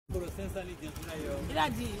Il a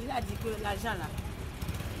dit que l'argent là,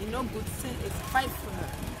 il not good. It's 500.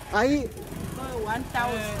 I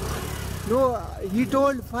 1,000. no. He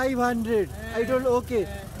told 500. I told okay.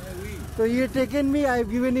 So he had taken me. I've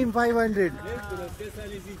given him 500.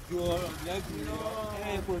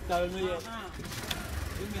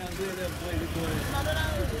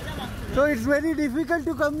 So it's very difficult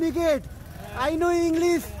to communicate. I know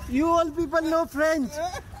English. You all people know French,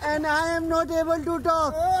 and I am not able to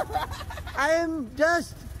talk. I am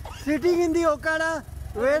just sitting in the Okada.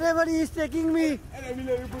 Wherever he is taking me,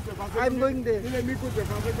 I'm going there. He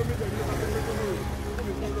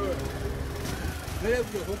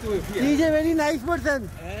is a very nice person.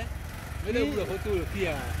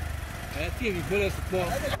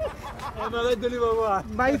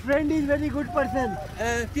 My friend is very good person.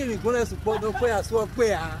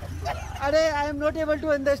 I am not able to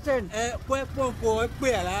understand.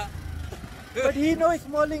 But he knows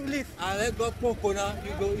small English.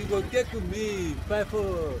 You go take to me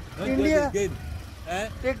India. again.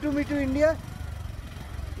 Take to me to India.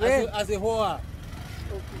 Where? As a whole.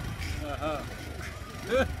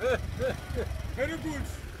 Very good.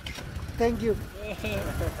 Thank you.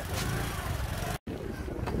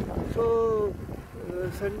 So,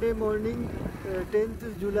 Sunday morning,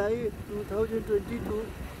 10th July 2022,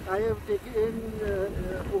 I have taken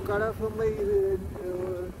Okada from my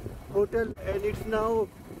hotel, and it's now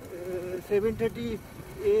 7:30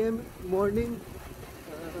 a.m. morning.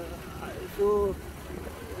 So,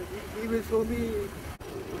 he will show me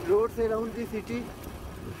roads around the city.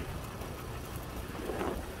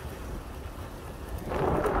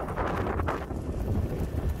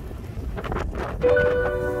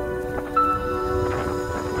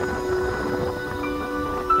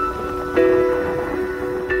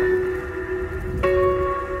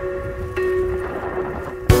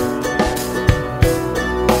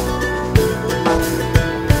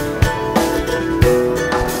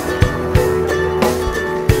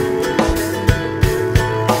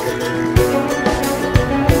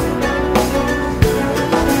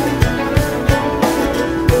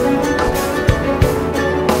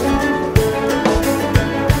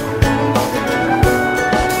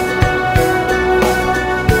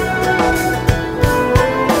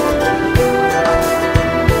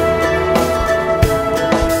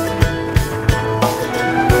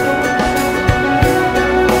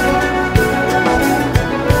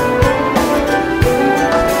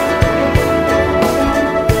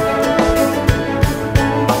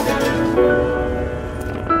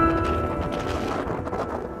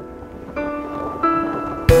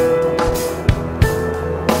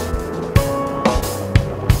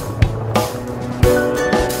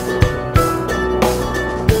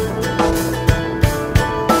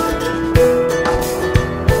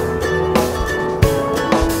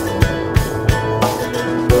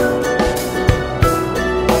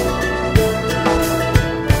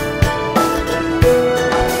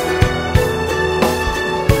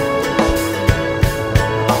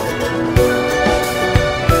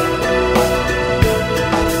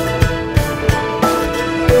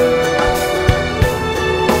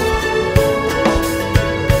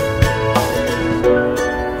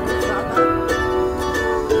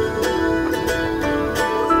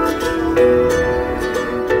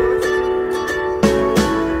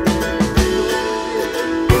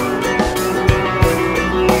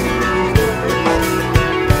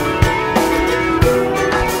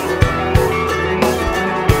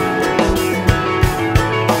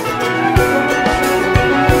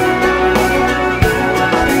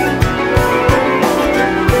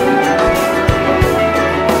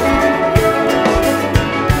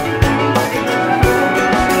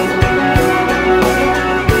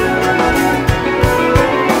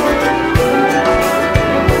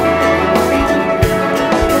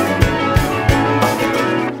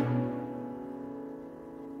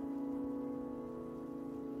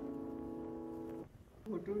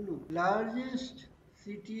 Cotonou, largest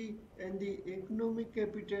city and the economic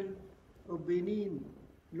capital of Benin,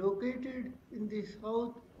 located in the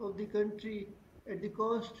south of the country at the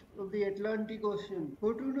coast of the Atlantic Ocean.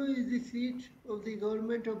 Cotonou is the seat of the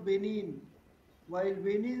government of Benin, while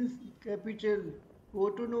Benin's capital,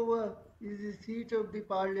 Cotonou, is the seat of the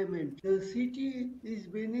parliament. The city is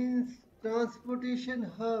Benin's transportation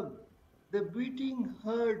hub, the beating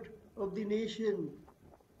heart of the nation,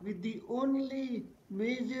 with the only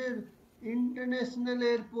major international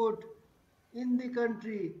airport in the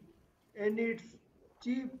country and its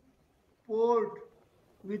chief port,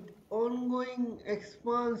 with ongoing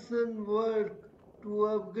expansion work to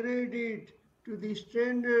upgrade it to the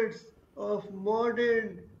standards of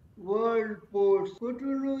modern world ports.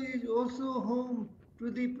 Cotonou is also home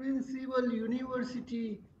to the principal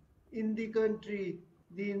university in the country,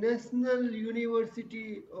 the National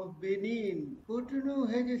University of Benin. Cotonou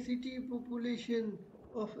has a city population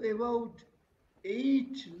of about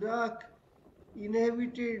 8 lakh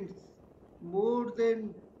inhabitants. More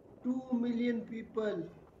than 2 million people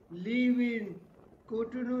live in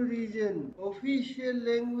Cotonou region. Official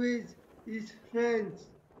language is French.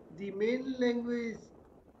 The main language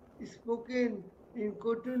spoken in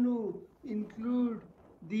Cotonou include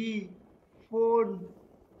the Fon,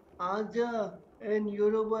 Aja and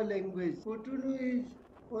Yoruba language. Cotonou is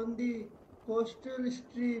on the coastal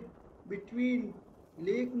strip between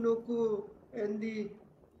Lake Noko and the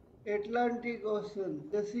Atlantic Ocean.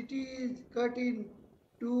 The city is cut in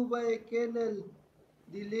two by a canal,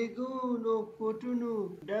 the Lagoon of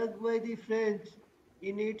Cotonou, dug by the French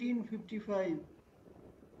in 1855.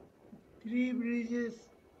 Three bridges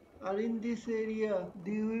are in this area.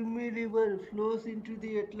 The Ume River flows into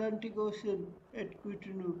the Atlantic Ocean at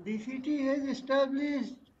Cotonou. The city has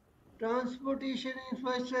established transportation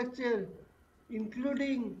infrastructure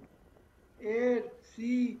including air,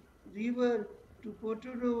 sea, river to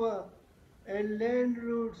Cotonou and land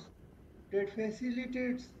routes that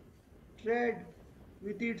facilitates trade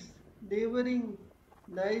with its neighboring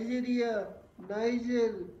Nigeria,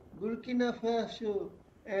 Niger, Burkina Faso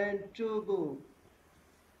and Togo.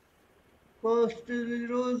 Coastal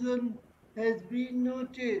erosion has been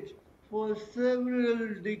noted for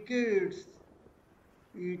several decades.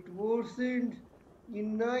 It worsened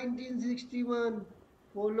in 1961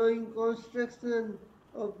 following construction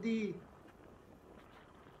of the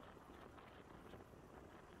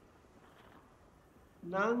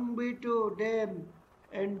Nangbeto Dam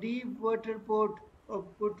and deep water port of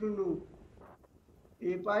Cotonou.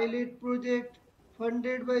 A pilot project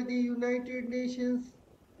funded by the United Nations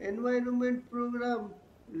Environment Program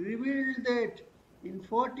revealed that in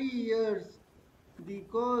 40 years the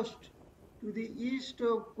coast to the east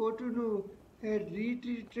of Cotonou had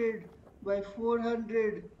retreated by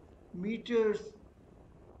 400 meters.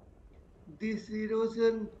 This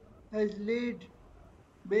erosion has led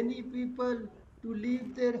many people to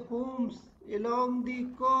leave their homes along the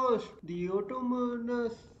coast. The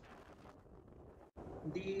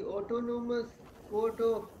autonomous port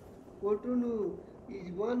of Cotonou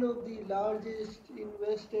is one of the largest in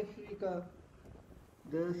West Africa.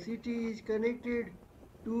 The city is connected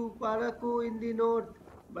to Parakou in the north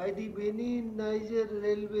by the Benin-Niger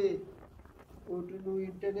Railway. Cotonou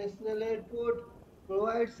International Airport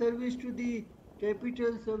provides service to the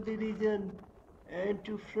capitals of the region and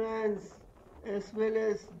to France as well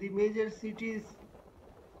as the major cities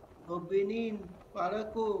of Benin,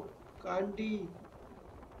 Parakou, Kandy,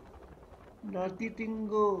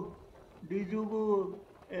 Natitingo, Dijugo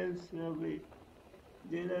and Srabe.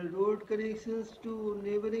 There are road connections to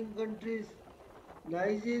neighboring countries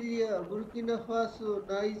Nigeria, Burkina Faso,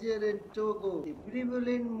 Niger and Togo. The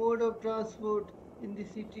prevalent mode of transport in the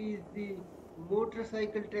city is the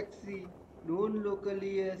motorcycle taxi known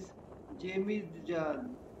locally as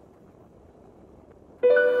Jemizjan.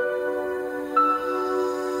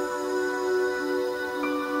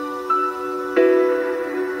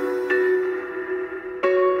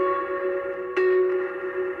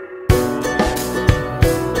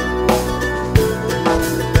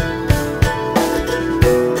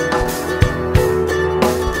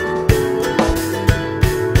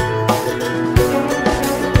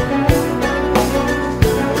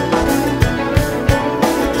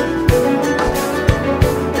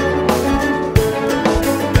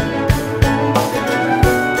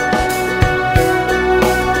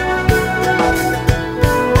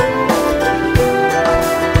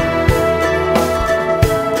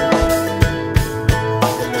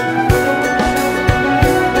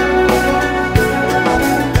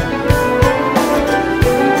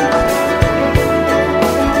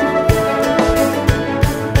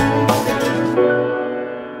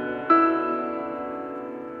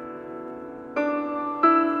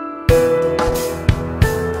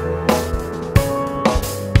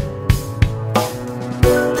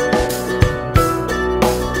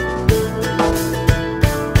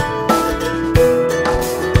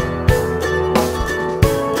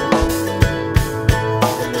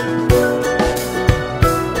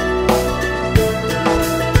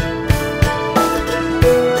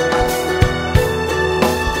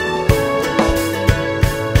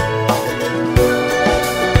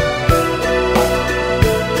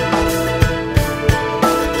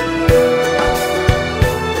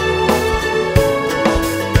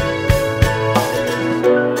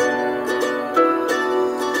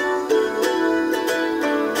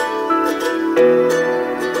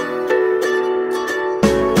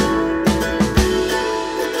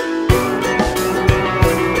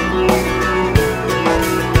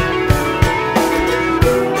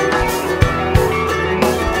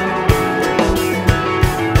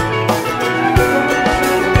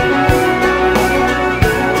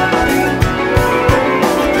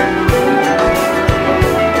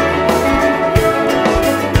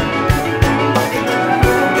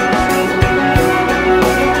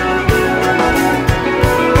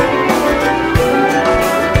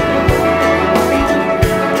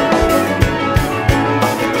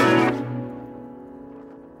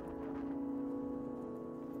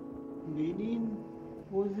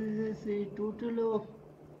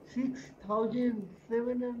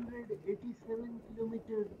 6,787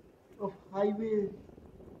 kilometers of highways.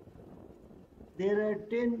 There are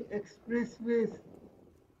 10 expressways.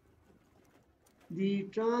 The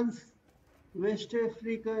Trans-West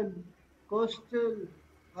African Coastal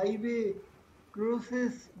Highway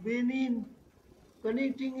crosses Benin,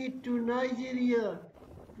 connecting it to Nigeria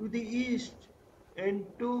to the east and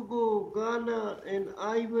Togo, Ghana and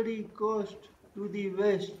Ivory Coast to the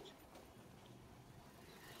west.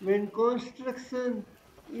 When construction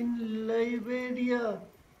in Liberia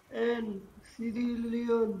and Sierra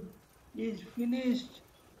Leone is finished,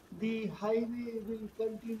 the highway will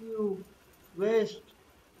continue west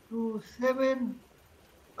to 7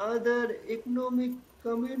 other economic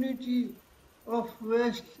community of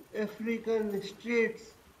West African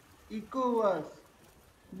states, ECOWAS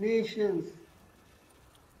nations.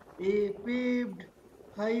 A paved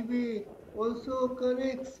highway also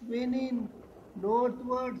connects Benin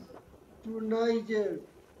northwards to Niger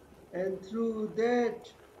and through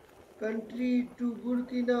that country to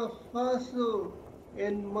Burkina Faso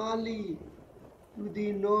and Mali to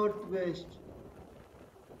the northwest.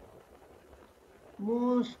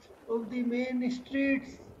 Most of the main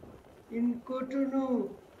streets in Cotonou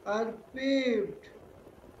are paved,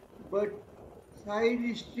 but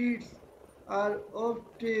side streets are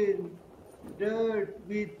often dirt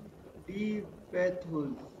with deep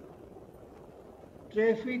potholes.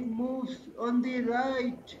 Traffic moves on the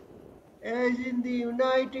right, as in the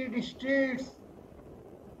United States.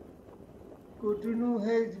 Cotonou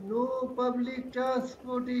has no public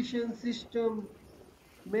transportation system.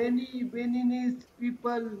 Many Beninese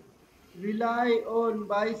people rely on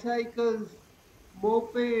bicycles,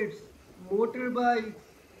 mopeds, motorbikes,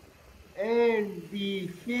 and the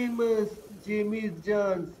famous James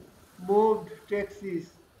John's moved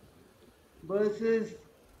taxis. Buses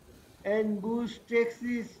and bush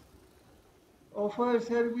taxis offer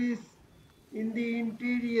service in the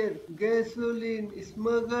interior. Gasoline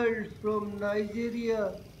smuggled from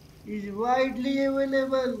Nigeria is widely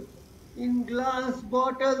available in glass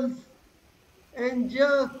bottles and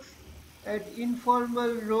jugs at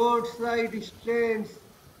informal roadside stands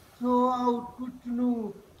throughout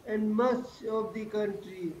Cotonou and much of the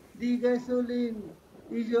country. The gasoline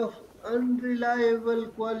is of unreliable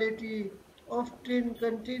quality, often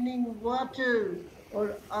containing water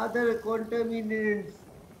or other contaminants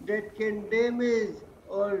that can damage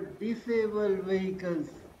or disable vehicles.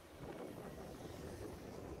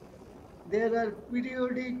 There are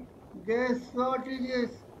periodic gas shortages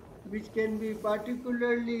which can be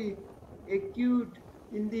particularly acute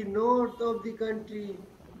in the north of the country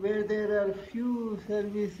where there are few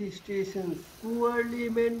service stations. Poorly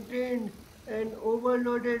maintained and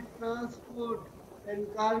overloaded transport and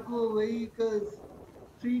cargo vehicles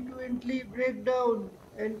frequently break down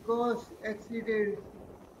and cause accidents.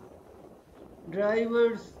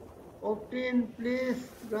 Drivers often place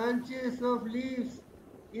branches of leaves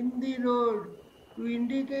in the road to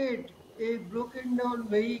indicate a broken down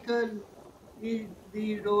vehicle in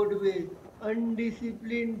the roadway.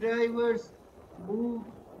 Undisciplined drivers move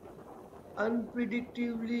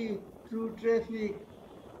unpredictably through traffic.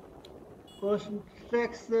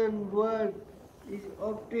 Construction work is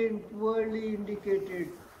often poorly indicated.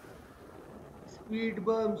 Speed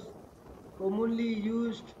bumps, commonly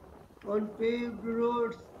used on paved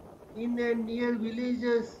roads in and near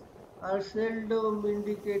villages, are seldom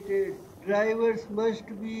indicated. Drivers must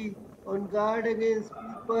be on guard against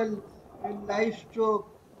people and livestock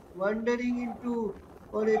wandering into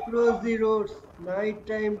or across the roads.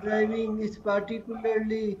 Nighttime driving is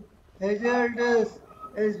particularly hazardous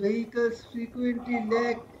as vehicles frequently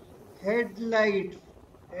lack headlights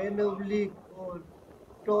and oblique or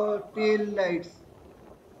tail lights,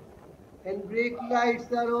 and brake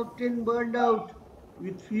lights are often burned out.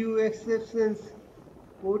 With few exceptions,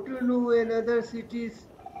 Cotonou and other cities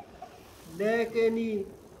lack any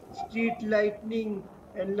street lighting,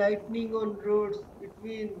 and lighting on roads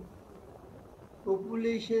between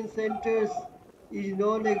population centers is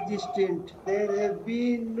non-existent. There have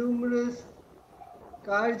been numerous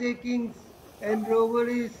carjackings and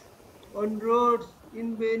robberies on roads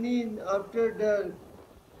in Benin after dark,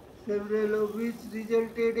 several of which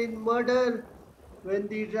resulted in murder when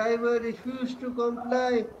the driver refused to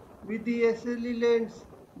comply with the assailant's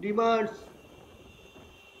demands.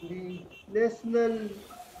 The National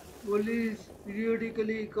Police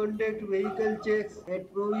periodically conduct vehicle checks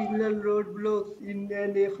at provisional roadblocks in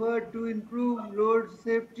an effort to improve road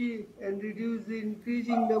safety and reduce the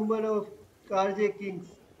increasing number of carjackings.